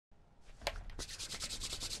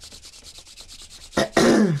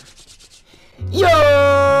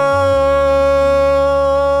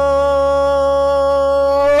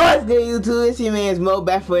DRIBBLE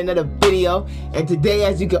back for another video, and today,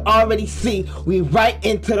 as you can already see, we right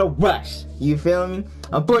into the rush. You feel me?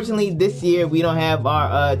 Unfortunately, this year we don't have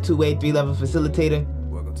our two-way 3-level facilitator.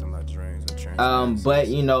 Welcome to my dreams. But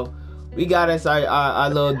you know, we got us our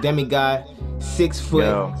little demigod, 6 foot.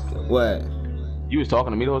 Yo. What? You was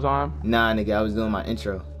talking to me the whole time? Nah, nigga, I was doing my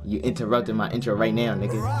intro. You interrupted my intro right now,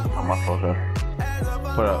 nigga. Oh, my fault, huh?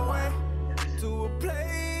 Put up.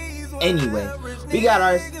 Anyway, we got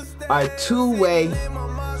our two-way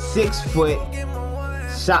 6 foot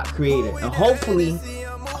shot creator, and hopefully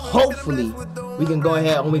we can go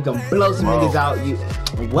ahead and we can blow some niggas out. You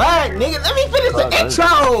what, nigga? Let me finish the intro.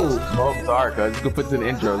 Oh, I'm sorry, cuz you can put this in the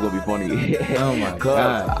intro. It's gonna be funny. Oh my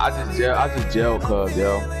god. I just jailed, cuz,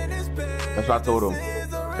 yo. That's what I told him.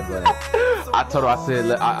 I told him,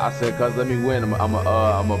 I said, cuz, let me win. I'm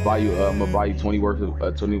gonna buy you $20 worth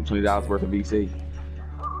of VC.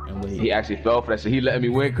 He actually fell for that shit. He let me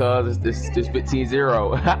win, cuz it's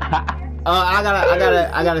 15-0.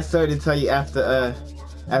 I got a story to tell you after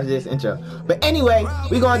this intro. But anyway,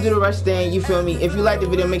 we gonna do the rush thing. You feel me? If you like the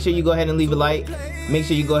video, make sure you go ahead and leave a like. Make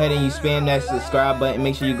sure you go ahead and you spam that subscribe button.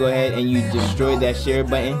 Make sure you go ahead and you destroy that share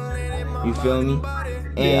button. You feel me?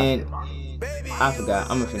 And I forgot.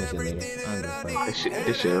 I'm gonna finish it later. I'm gonna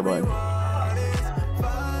this share button.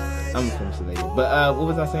 I'm gonna finish it later. But what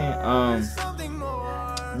was I saying?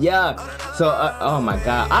 Yeah, so oh my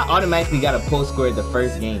god, I automatically got a post score the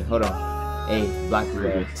first game. Hold on. Hey, block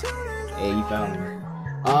the ass. Hey, you found me.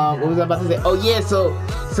 What was I about to say? Oh yeah, so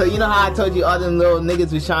you know how I told you all them little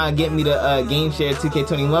niggas was trying to get me to game share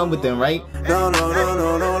 2K21 with them, right? No.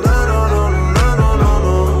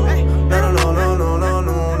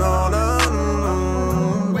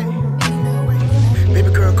 Baby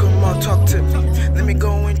girl, come on, talk to me. Let me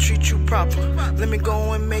go and treat you proper. Let me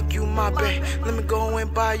go and make you my bae. Let me go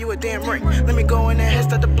and buy you a damn ring. Let me go in and head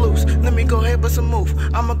start the blues. Let me go ahead with some move.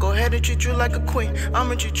 I'ma go ahead and treat you like a queen.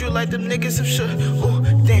 I'ma treat you like them niggas of shit. Ooh,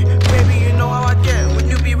 damn, baby, you know how I get when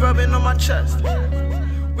you be rubbing on my chest.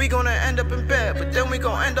 We gonna end up in bed, but then we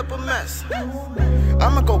gonna end up a mess.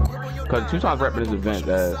 I'ma go. Cause 2 times repping this event,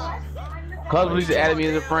 guys. Cuz when he added me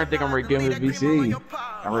as a friend, think I'm ready to give him his VC.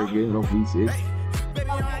 I'm ready to give him no VC.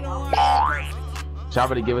 Should I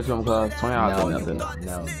really give it to him, cuz? 20 hours or nothing.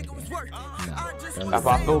 No. That's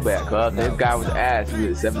why I feel bad, cuz. This guy was ass. He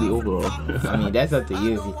was 70 overall. I mean, that's up to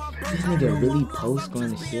you. This nigga really post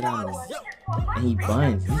scoring the shit out of me. And he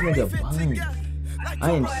buns. This nigga buns.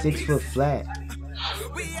 I am 6 foot flat.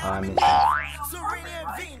 Oh, I missed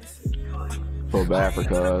it. Feel bad for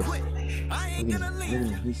cuz. Look at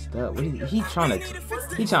him. He's stuck. What is he trying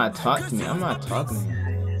to talk to me? I'm not talking to him.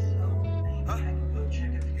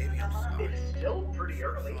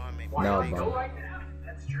 No, bro.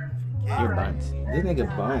 You're buns. This nigga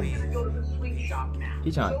buns. He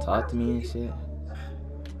trying to talk to me and shit.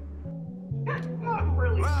 I'm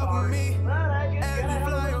really sorry, but I just got out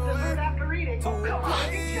of the dessert after eating. Oh, come on,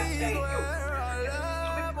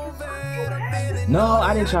 No,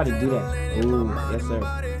 I didn't try to do that. Ooh, yes sir.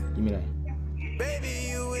 Give me that.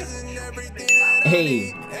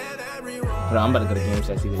 Hey. Hold on, I'm about to go to game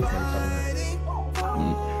chat, see what this nigga talking about.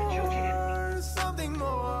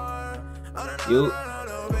 Yo.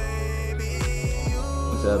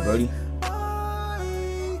 What's up, Brody?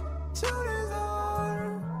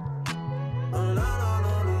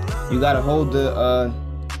 You gotta hold the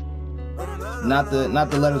not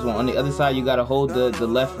the letters one. On the other side you gotta hold the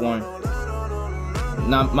left one.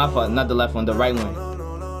 Not my fault, not the left one, the right one.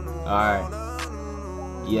 Alright.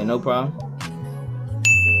 Yeah, no problem.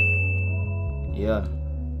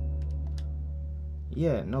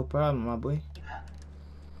 Yeah, no problem, my boy.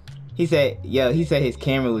 He said his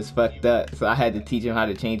camera was fucked up, so I had to teach him how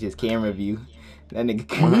to change his camera view. That nigga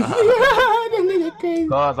crazy. That nigga crazy.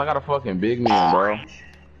 Cuz, I got a fucking big man, bro.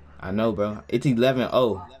 I know, bro. It's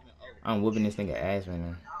 11-0. I'm whooping this nigga ass right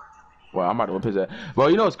now. Well, I'm about to whip his ass. Bro,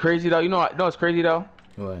 you know what's crazy though? You know what's crazy though?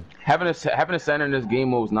 What? Having a center in this game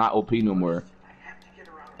mode is not OP no more.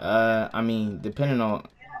 I mean, depending on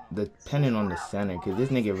the center, cause this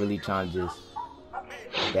nigga really trying to just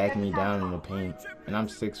back me down in the paint, and I'm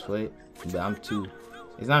 6 foot, but I'm 2.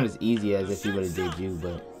 It's not as easy as if he would have did you,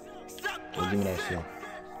 but well, give me that shit.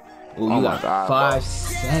 Ooh, you got 5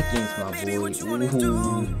 seconds, my boy.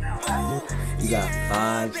 Ooh. You got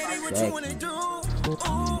 5 seconds.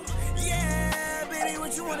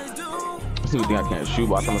 This nigga think I can't shoot,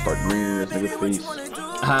 but I'm gonna start greening this nigga's face.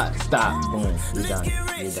 Ha! Stop! Boom! You're done.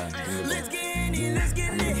 You're done.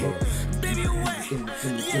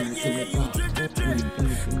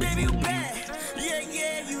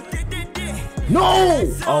 No!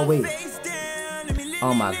 Oh wait.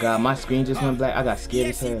 Oh my god, my screen just went black. I got scared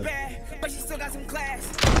as hell.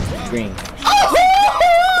 Green.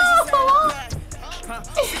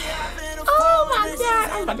 Oh my god,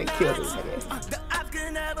 I'm about to kill this nigga.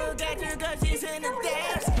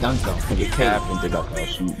 Dunk though, nigga, Captain, they got that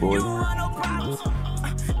shoot, boy.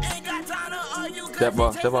 Step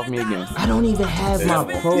off me again. I don't even have my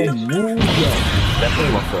pro move yet.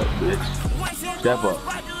 Step up,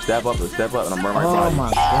 bitch. Step up, and I'm running right by you. Oh my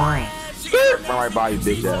god. Run right by you,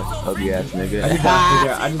 bitch ass, ugly ass nigga. I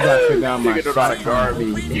just gotta figure out my shot timing.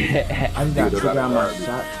 garbage. I just gotta figure out my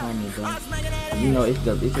shot timing, bro. You know, it's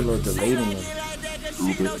a little delayed in this.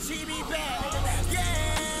 Stupid.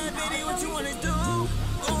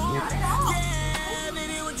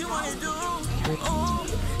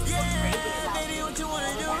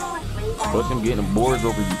 What's him getting the boards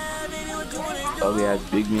over you? Ugly ass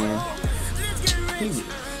big man.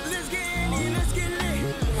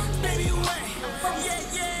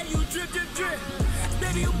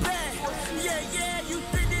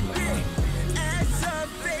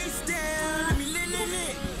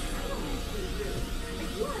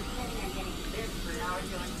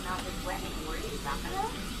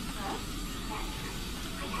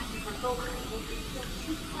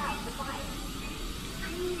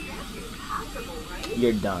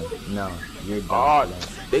 You're done. No, you're done. Oh,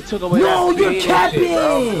 they took away no, that you're capping!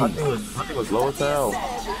 I think it was low as hell.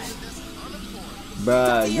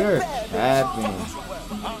 Bruh, you're capping.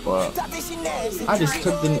 What? I just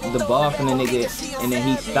took the ball from the nigga and then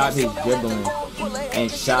he stopped his dribbling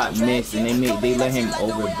and shot missed and they let him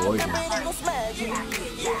overboard him.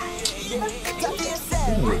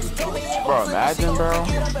 Bro, imagine, bro.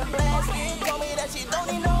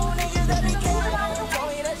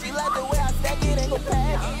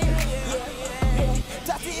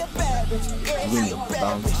 Give me a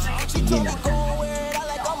bounce. Give me.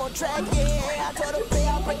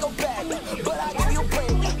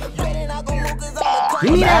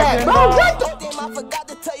 Give me that, bro. What the?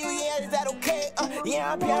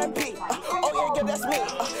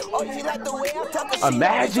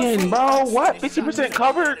 Imagine, bro. What? 50%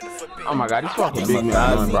 covered? Oh my god, he's fucking big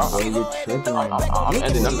man, bro. I'm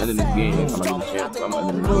ending this game. I'm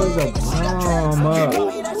ending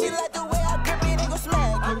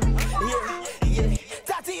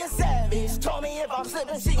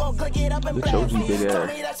the Choji big ass.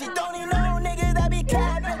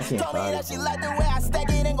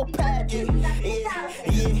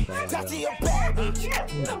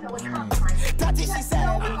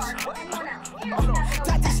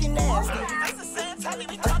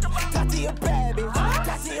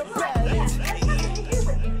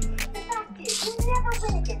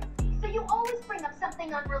 So you always bring up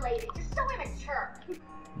something unrelated. You're so immature.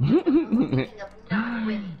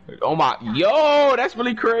 Oh my, yo, that's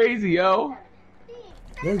really crazy, yo.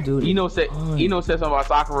 This dude. Eno said something about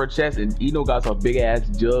Sakura chest, and Eno got some big ass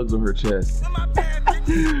jugs on her chest.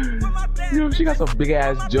 Yo, she got some big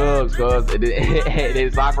ass jugs, cuz. And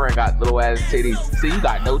then Sakura got little ass titties. See, you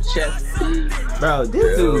got no chest. Bro,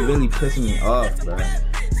 this dude really pissing me off, bro.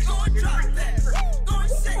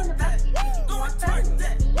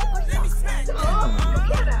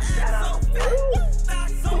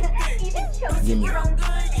 Give me.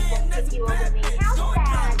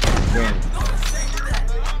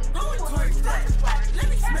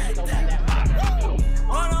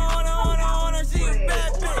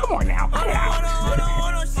 Come on now, cut it out.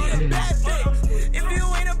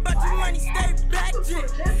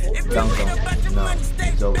 Don't. No,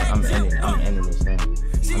 it's over. I'm ending this thing.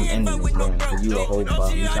 I'm ending this thing. Cause you a whole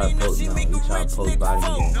bot. You try to post body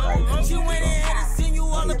and try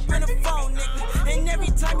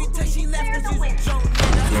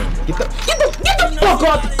Get the fuck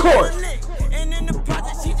off the court!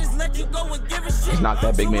 Just knock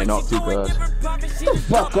that big man off too, cuz. Get the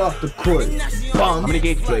fuck off the court, bum. How many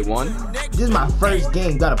games you play? One? This is my first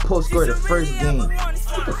game. Got a post score the first game.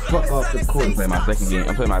 Get the fuck off the court. I'm playing my second game.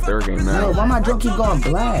 I'm playing my third game now. Yo, why my drunk keep going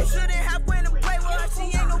black?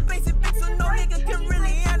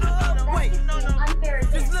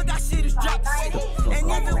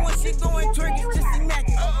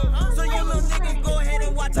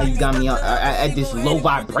 Now you got me at this low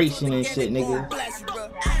vibration and shit, nigga.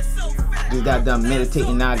 Just got done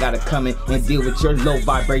meditating, now I gotta come in and deal with your low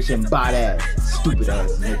vibration bot ass. Stupid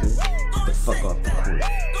ass nigga. Get the fuck off the court.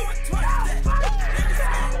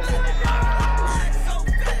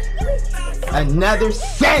 Another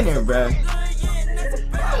center, bruh.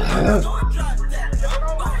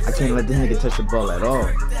 I can't let this nigga touch the ball at all.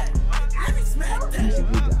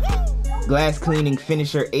 Glass cleaning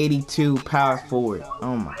finisher 82 power forward.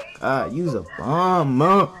 Oh my god, use a bomb.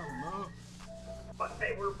 But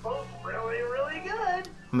they were both really, really good.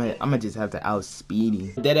 I'ma just have to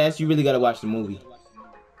outspeedy. Deadass, you really gotta watch the movie.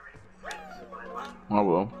 I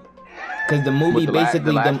will. Cause the movie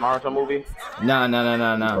basically the last Naruto movie. Nah.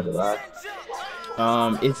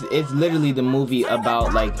 It's literally the movie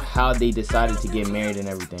about like how they decided to get married and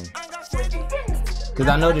everything. Cause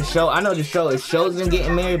I know the show. It shows them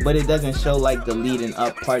getting married, but it doesn't show like the leading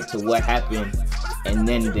up part to what happened and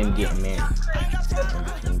then them getting married.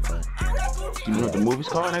 You know what the movie's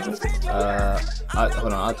called, nigga?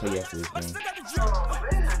 Hold on, I'll tell you after this thing.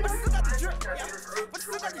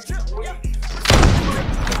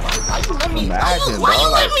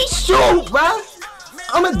 Let me shoot, bro.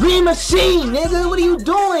 I'm a green machine, nigga. What are you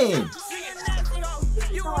doing?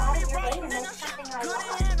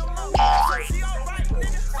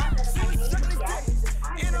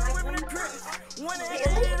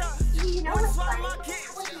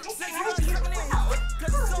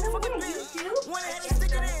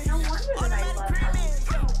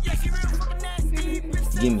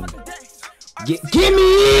 Gimme. Gimme!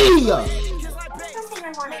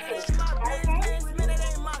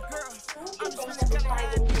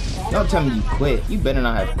 Don't tell me you quit. You better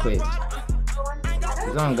not have quit.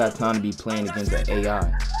 Cause I don't got time to be playing against an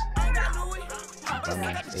AI.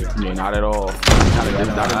 Yeah, not at all.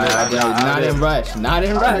 Not in rush. Not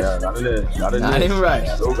in rush. Not in rush.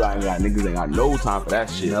 Niggas ain't got no time for that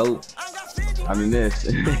shit. Nope. I mean this.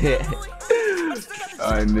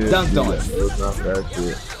 Dunked on it. That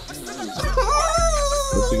shit.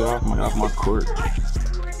 Let's go off my court.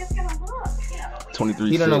 23.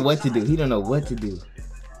 He don't know what to do. He don't know what to do.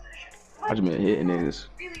 I just been hitting niggas.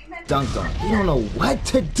 Dunked on. He don't know what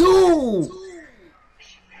to do.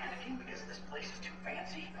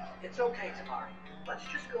 It's okay, Tamari. Let's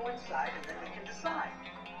just go inside and then we can decide.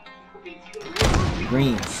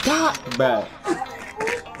 Green, stop, bro.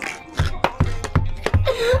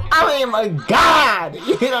 I am a god.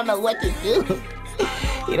 You don't know what to do.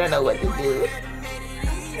 You don't know what to do.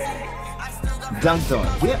 Dunked on.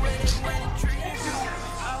 Yeah.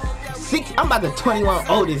 I'm about to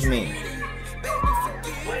 21-0 this man.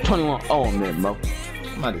 21-0 man, bro.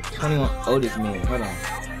 I'm about to 21-0 this man. Hold on.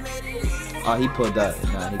 Oh, he pulled up.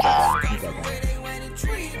 Nah, he got that.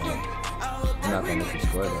 I'm not gonna let you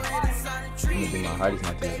score though. I'm gonna do my hardest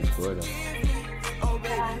not to let you score though.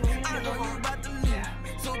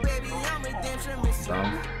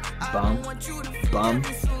 Bum.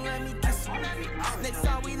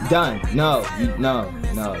 Done. No,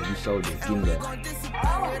 you sold it. Give me that.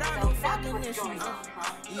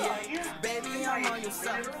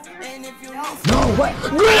 No, what?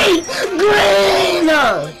 Green!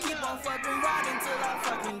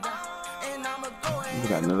 You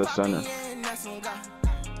got another center.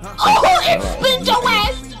 Oh, it spit your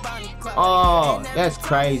ass! Oh, that's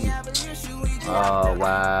crazy. Oh,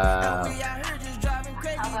 wow.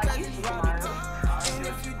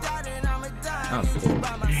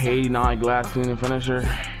 Haiti 9 glass cleaning finisher. I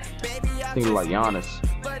think like Giannis.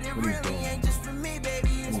 What are you doing?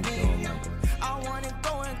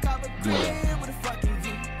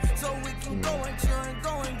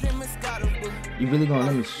 You really gonna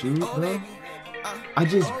let me shoot, bro? I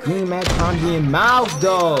just green Mac times in mouth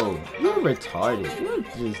though. You're retarded. You're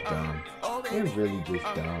just dumb. You're really just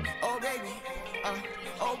dumb.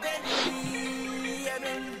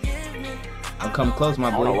 I'll come close, my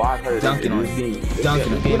boy. Dunking on him.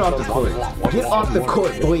 Dunking him. Get off the court. Get off the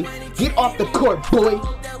court, boy. Get off the court, boy.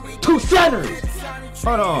 2 centers.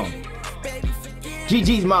 Hold on.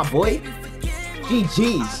 GG's, my boy.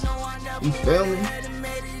 GG's. You feel me?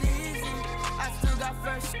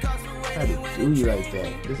 How to do you like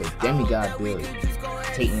that? This is a demigod build.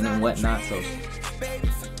 Taking and whatnot, so.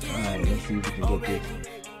 Alright, let's see if we can get this.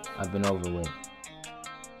 I've been over with.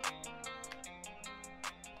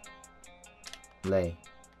 Lay.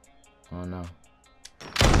 Oh no.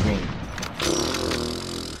 Green.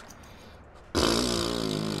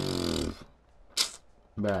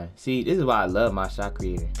 Bruh. See, this is why I love my shot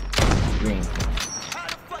creator. Green.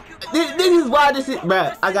 This is why this is,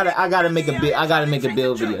 bruh. I gotta make a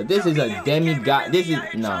build video. This is a demigod. This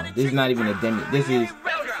is not even a demi. This is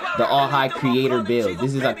the all high creator build.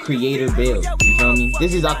 This is a creator build. You feel me?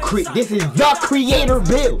 This is the creator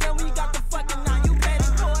build.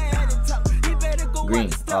 Green.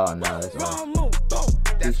 Oh no, that's all.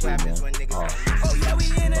 This shit, man. Oh.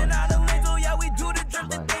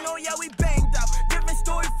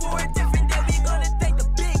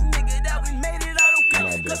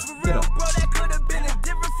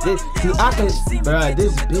 This, see, I can, bro.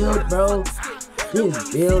 This build, bro.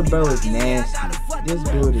 This build, bro, is nasty. This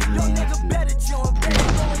build is nasty.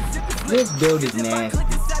 This build is nasty.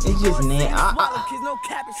 It's just nasty.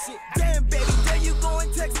 you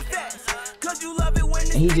going Texas fast? Cause you love it when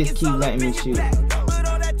and he just keep letting me shoot. But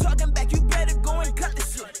all that talking back, you better go and cut the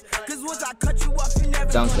shit. Cause once I cut you off, you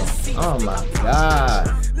never Dunk gonna him. see. Oh my god.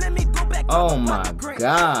 Let me go back. Oh my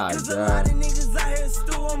god, Cause a lot of bro. niggas out here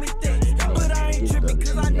still on me thick. But I ain't tripping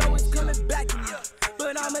cause I know it's coming back to you.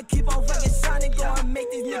 But I'ma keep on fucking shining, go and make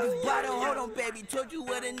these niggas brighter. Hold on, baby, told you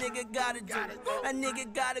what a nigga gotta do. A nigga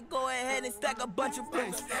gotta go ahead and stack a bunch of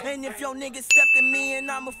fruits. And if your nigga stepped at me and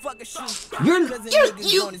I'ma fucking shoot. You're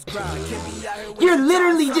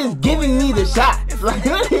literally just giving me the shots. Like,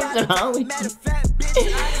 what is wrong with you?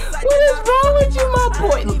 What is wrong with you, my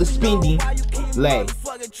boy? The Spindy. Lay.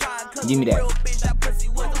 Give me that.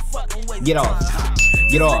 Get off.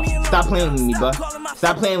 Get off. Stop playing with me, bruh.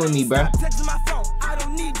 Stop playing with me, bruh. I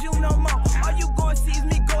don't need you no more. All you gonna see is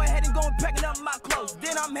me go ahead and go and packing up my clothes.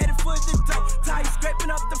 Then I'm headed for the dope. Tie scraping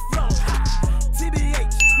up the floor.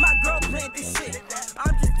 TBH, my girl playing this shit.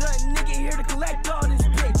 I'm just done, nigga, here to collect all this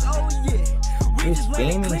bitch. Oh yeah. We This just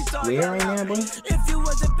game is square right now, boy. If you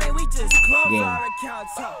was a fan, we just close our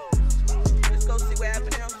accounts up. Let's go see what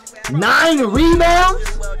happened now. 9 rebounds?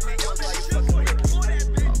 Oh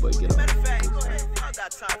boy, get off. I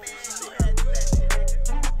got time for this shit.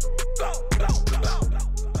 Go.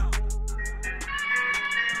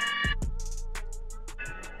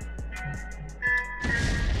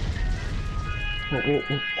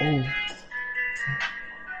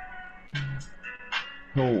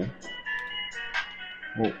 Oh.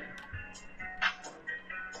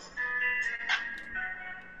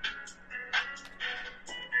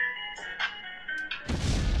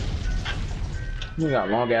 You got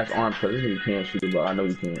long ass arms, cause this nigga can't shoot it, but I know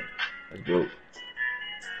you can't. That's dope.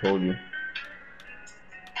 Told you.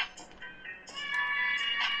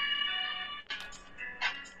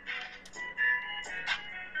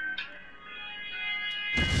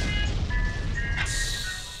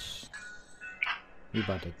 We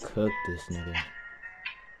about to cook this nigga.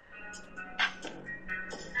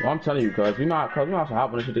 Well, I'm telling you, cuz we not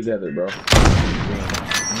hopping this shit together, bro.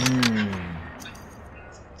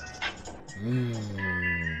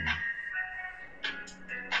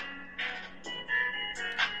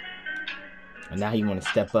 And now he wanna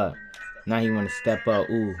step up. Now he wanna step up.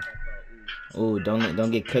 Ooh. Ooh,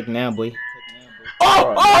 don't get cooked now, boy.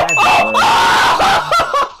 Oh!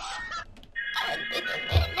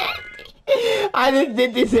 I just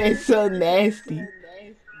did this and it's so nasty.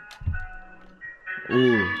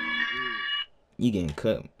 Ooh. You getting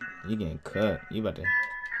cooked. You getting cooked. You about to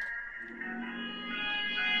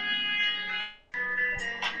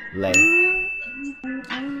lay.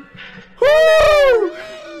 Woo!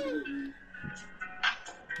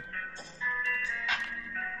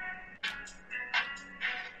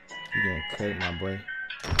 You getting cooked, my boy.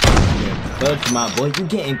 You getting cooked, my boy. You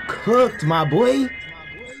getting cooked, my boy.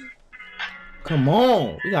 Come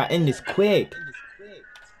on. We gotta end this quick.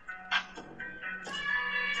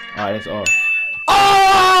 Alright, that's all.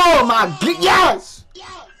 Oh my god, yes!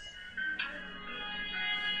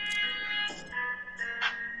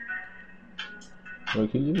 Bro,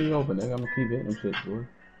 keep me open, nigga. I'm gonna keep hitting them shit, boy.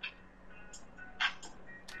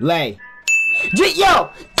 Lay. Yo!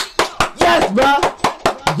 Yes,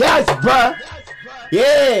 bruh! Yes, bruh!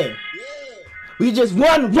 Yeah! We just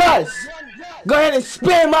won Russ! Go ahead and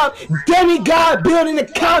spam out Demigod build in the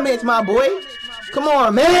comments, my boy! Come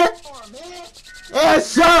on, man! Yes,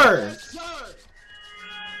 sir!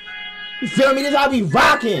 You feel me? This how we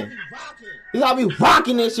rocking! This how we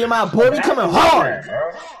rocking this shit, my boy! We coming hard!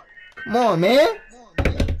 Come on, man!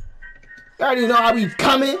 You already know how we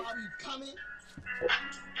coming!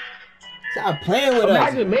 Stop playing with us!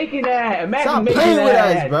 Imagine making that! Stop playing with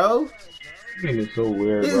us, bro! This is so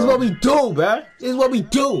weird, This is what we do, bro. This is what we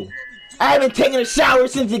do. I haven't taken a shower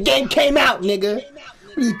since the game came out, nigga.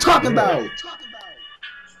 What are you talking about?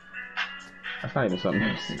 That's not even something.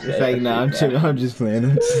 It's like, nah, I'm chill. I'm just playing.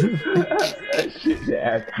 That shit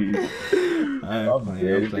nasty. I'm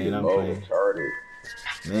playing.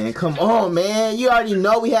 Man, come on, man. You already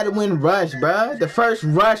know we had to win Rush, bro. The first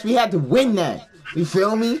Rush, we had to win that. You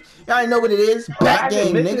feel me? You already know what it is. Back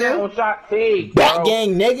gang, nigga. Back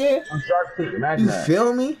gang, nigga. You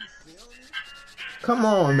feel me? Come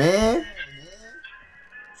on, man.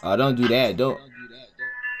 Oh, don't do that. Don't.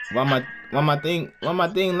 Why my thing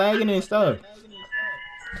lagging and stuff?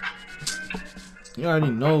 You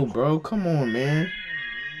already know, bro. Come on, man.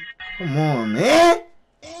 Come on, man.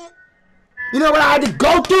 You know what I had to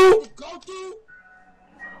go through?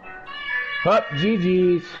 Hup,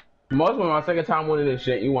 GG's. Most of my second time winning this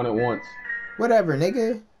shit, you won it once. Whatever,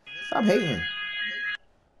 nigga. Stop hating.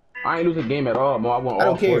 I ain't lose a game at all, Mo. I won all I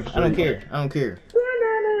don't care. four I don't care. I don't care.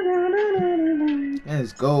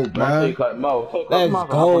 Let's go, bro. Let's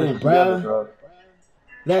go, bro.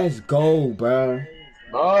 Let's go, bro.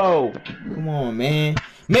 Oh, come on, man.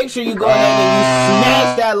 Make sure you go ahead and you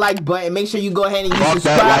smash that like button. Make sure you go ahead and you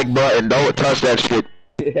subscribe. that like button. Don't touch that shit.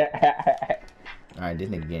 Alright, this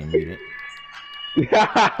nigga getting muted.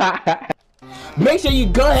 Make sure you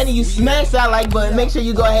go ahead and you smash that like button. Make sure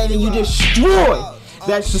you go ahead and you destroy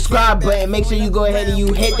that subscribe button. Make sure you go ahead and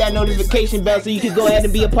you hit that notification bell so you can go ahead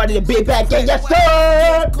and be a part of the Big Bad Gang. Yes,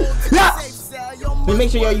 sir! Yeah! And make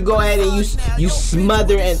sure you go ahead and you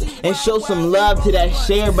smother and show some love to that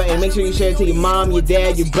share button. Make sure you share it to your mom, your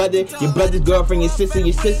dad, your brother's girlfriend, your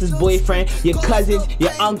sister's boyfriend, your cousins,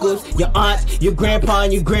 your uncles, your aunts, your grandpa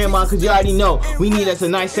and your grandma, because you already know we need us a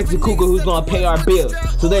nice sexy cougar who's gonna pay our bills.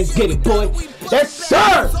 So let's get it, boy. Yes,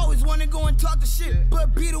 sir! Talk the shit,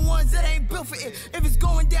 but be the ones that ain't built for it. If it's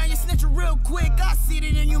going down, you snitch it real quick. I see it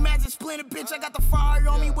in you, magic splinter, bitch. I got the fire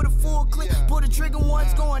on me with a full clip. Pull the trigger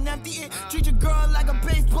once, going empty it. Treat your girl like a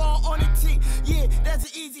baseball on the tee. Yeah, that's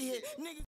an easy hit, nigga.